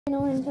I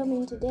know I'm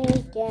filming today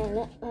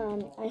again.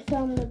 I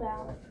filmed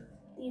about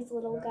these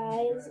little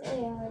guys,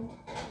 and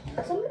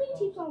somebody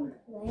keeps on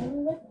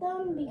playing with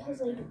them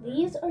because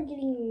these are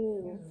getting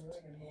moved,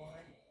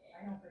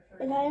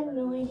 and I have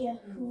no idea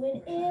who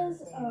it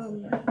is.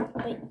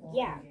 But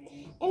yeah.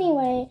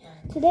 Anyway,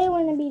 today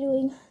we're gonna be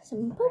doing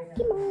some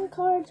Pokemon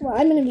cards. Well,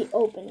 I'm gonna be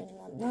opening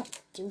them, not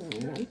doing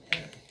them.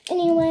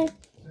 Anyway,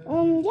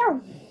 yeah.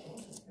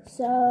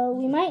 So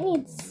we might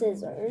need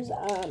scissors.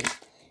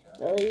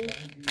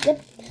 Yep.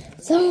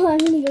 So I'm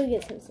gonna go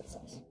get some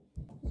scissors.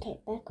 Okay,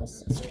 back with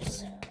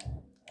scissors.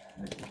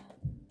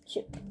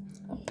 Shoot.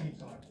 Okay,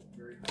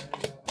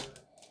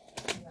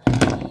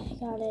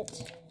 got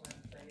it.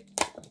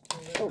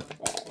 Open.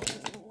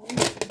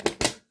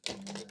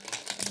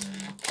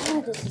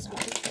 Ah, this is fun.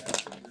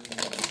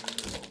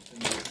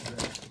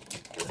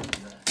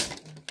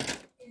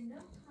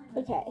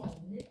 Okay,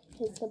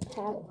 here's the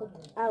pack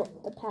without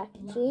the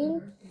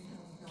packaging.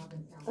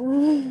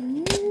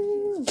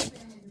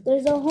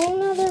 There's a whole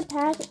nother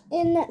pack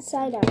in that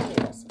side after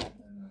this one.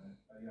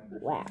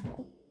 Wow.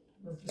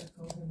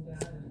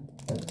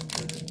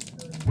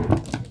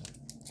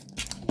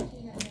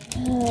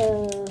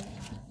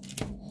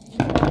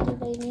 Do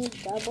they need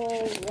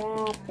double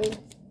wrapping?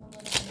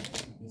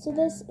 So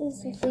this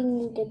is the thing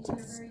you get to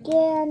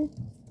scan.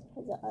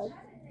 It has a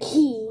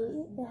key.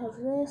 It has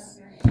this.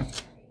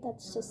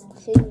 That's just the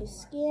thing you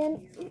scan.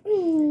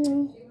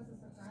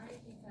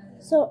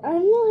 So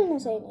I'm not going to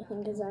say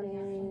anything because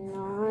I'm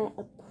not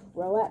a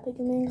pro at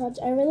Pokemon cards.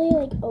 I really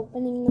like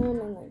opening them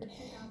and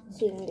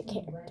seeing the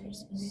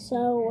characters.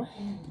 So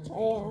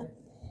I have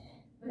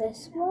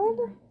this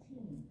one.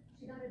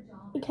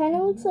 It kind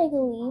of looks like a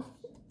leaf,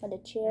 but a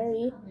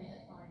cherry.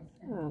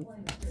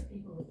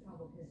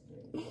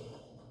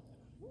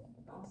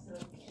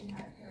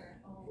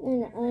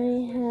 And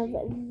I have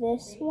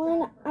this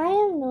one. I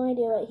have no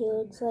idea what he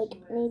looks like.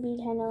 Maybe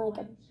kind of like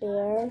a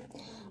bear.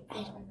 I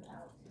don't know.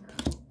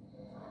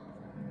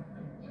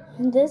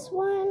 This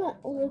one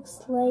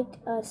looks like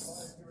a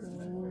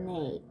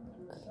snake.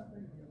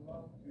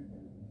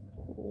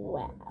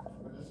 Wow.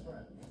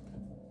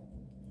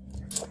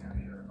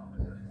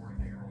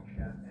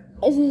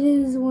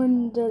 This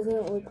one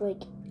doesn't look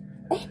like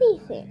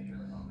anything.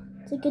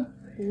 It's like a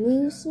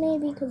moose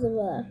maybe because of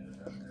a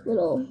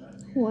little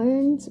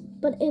horns,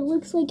 but it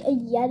looks like a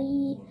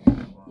yeti.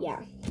 Yeah,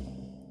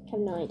 I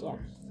have no idea.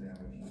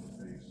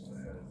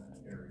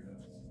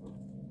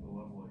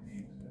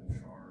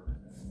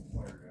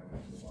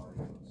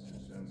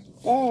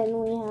 Then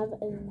we have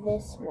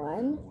this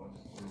one.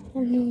 I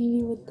have no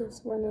idea what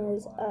this one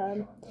is.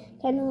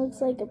 Kind of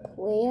looks like a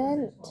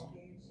plant,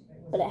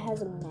 but it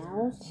has a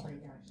mouth.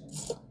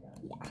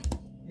 Yeah.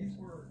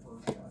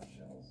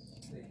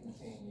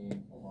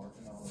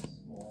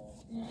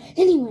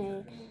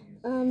 Anyway,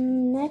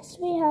 next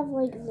we have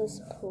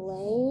this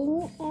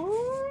playing.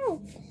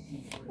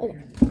 Okay,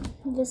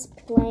 this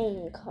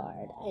playing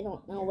card. I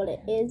don't know what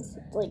it is.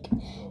 It's like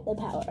the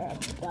power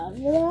above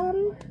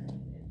them.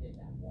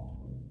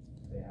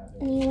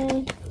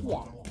 Anyway,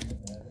 yeah.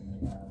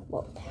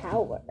 Well,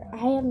 power. I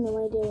have no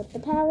idea what the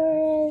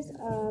power is.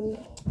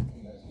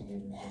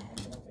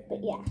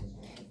 But yeah.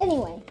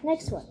 Anyway,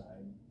 next one.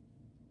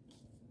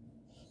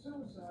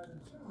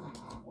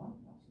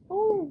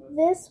 Oh,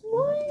 this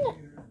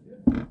one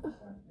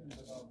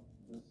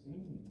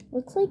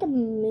looks like a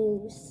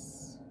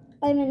moose.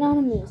 I mean, not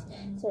a moose.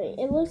 Sorry,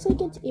 it looks like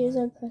its ears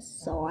are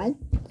croissant.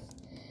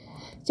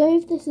 Sorry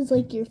if this is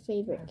like your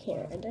favorite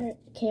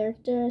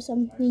character or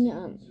something.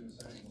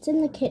 It's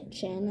in the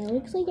kitchen. It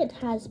looks like it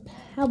has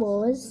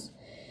pebbles.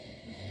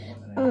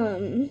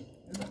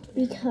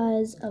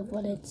 Because of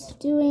what it's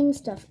doing,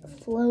 stuff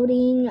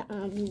floating.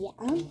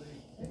 Yeah.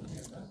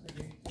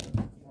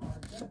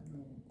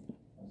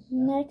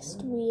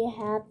 Next we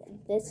have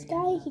this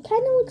guy. He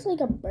kind of looks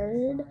like a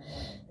bird,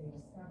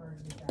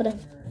 but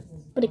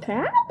a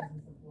crab.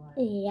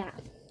 Yeah,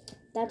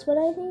 that's what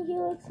I think he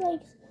looks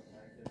like.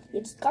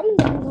 It's comment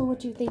down below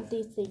what you think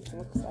these things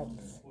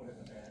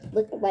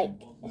look like.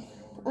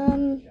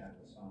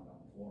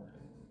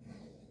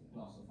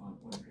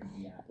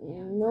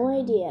 No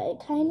idea. It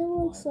kind of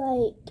looks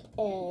like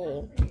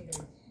a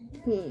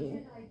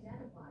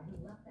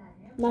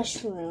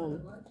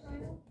mushroom,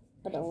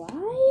 but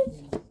alive.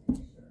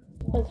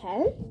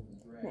 Okay,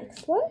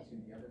 next one.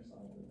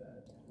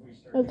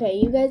 Okay,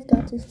 you guys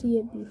got to see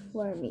it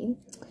before me.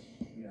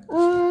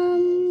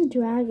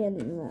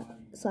 Dragon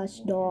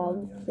 /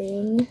 dog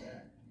thing.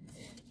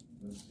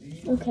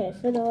 Okay,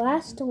 for the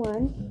last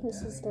one,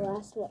 this is the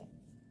last one.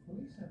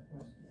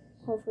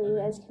 Hopefully you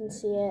guys can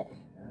see it.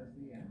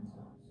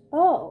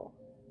 Oh,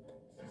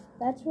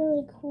 that's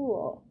really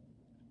cool.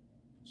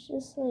 It's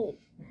just like,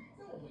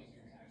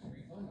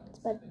 it's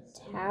a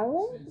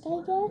talent,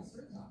 I guess.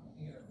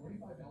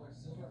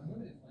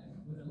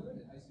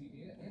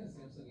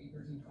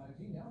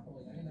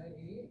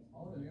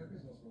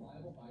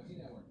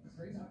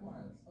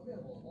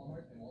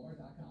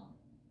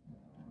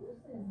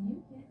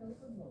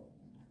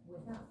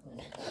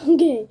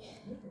 Okay,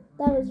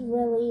 that was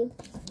really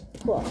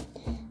cool.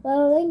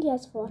 Well, thank you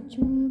guys for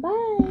watching.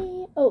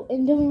 Bye. Oh,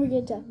 and don't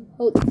forget to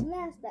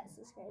smash that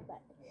subscribe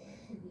button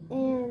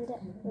and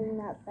ring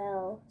that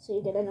bell so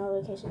you get a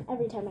notification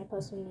every time I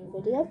post a new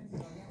video.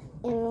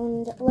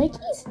 And like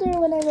Easter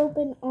when I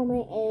open all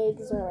my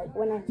eggs, or like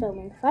when I'm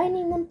filming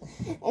finding them.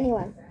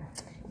 Anyway,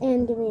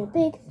 and give me a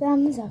big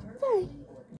thumbs up. Bye.